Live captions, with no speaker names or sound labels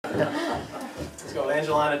It's called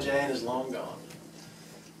Angelina Jane is Long Gone.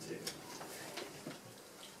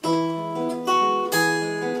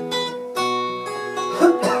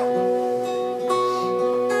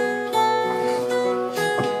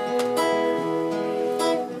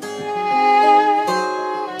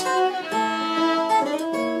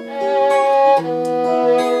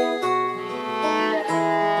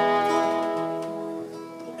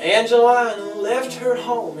 Angelina left her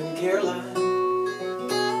home in Caroline,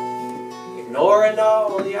 ignoring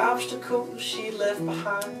all the obstacles she left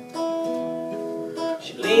behind.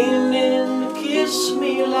 She leaned in to kiss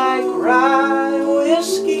me like rye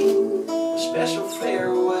whiskey, a special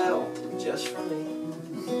farewell just for me.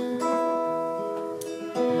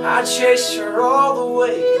 I chased her all the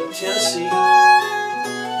way to Tennessee,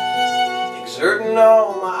 exerting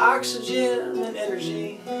all my oxygen and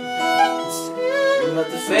energy. But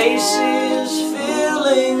the faces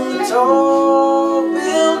filling the tall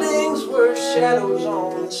buildings were shadows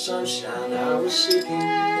on the sunshine I was seeking.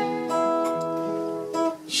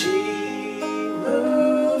 She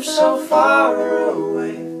moved so far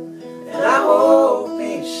away, and I hope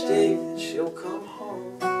each day that she'll come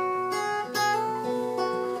home.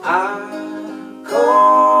 I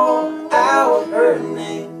call out her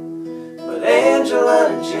name, but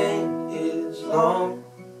Angelina Jane is long,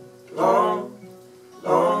 long,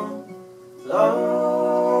 long,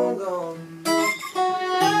 long gone.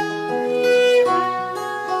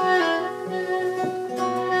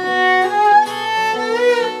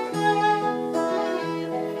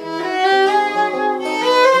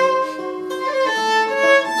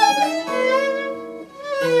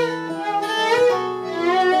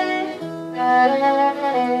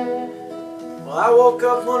 Well, I woke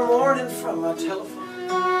up one morning from my telephone,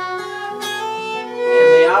 and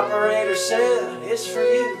the operator said, "It's for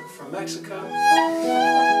you from Mexico."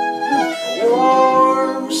 A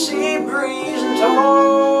warm sea breeze and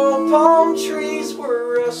tall palm trees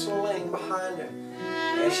were rustling behind her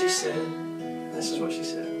as she said, this is what she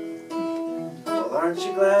said: "Well, aren't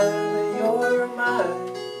you glad that you're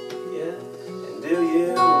mine? Yeah. And do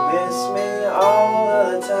you miss me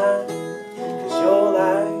all the time? 'Cause you're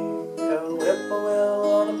like a whippoorwill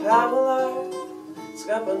on a power line,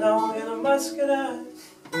 scupping on in a musket eye.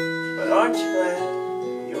 But aren't you glad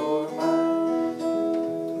you're mine?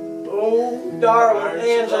 Oh, darling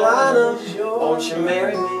Angelina, won't you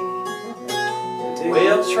marry me?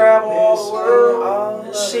 We'll travel all the world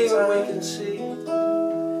and see what we can see.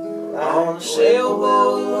 On a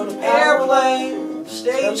sailboat, airplane,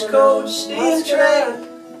 stagecoach, steam train,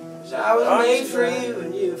 'cause I was made for you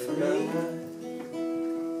and you for me."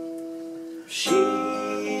 She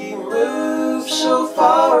moved so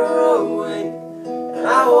far away, and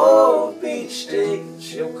I hope each day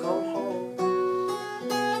she'll come home.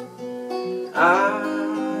 I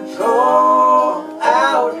call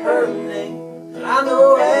out her name, and I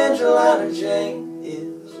know Angelina Jane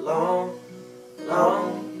is long,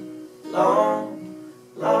 long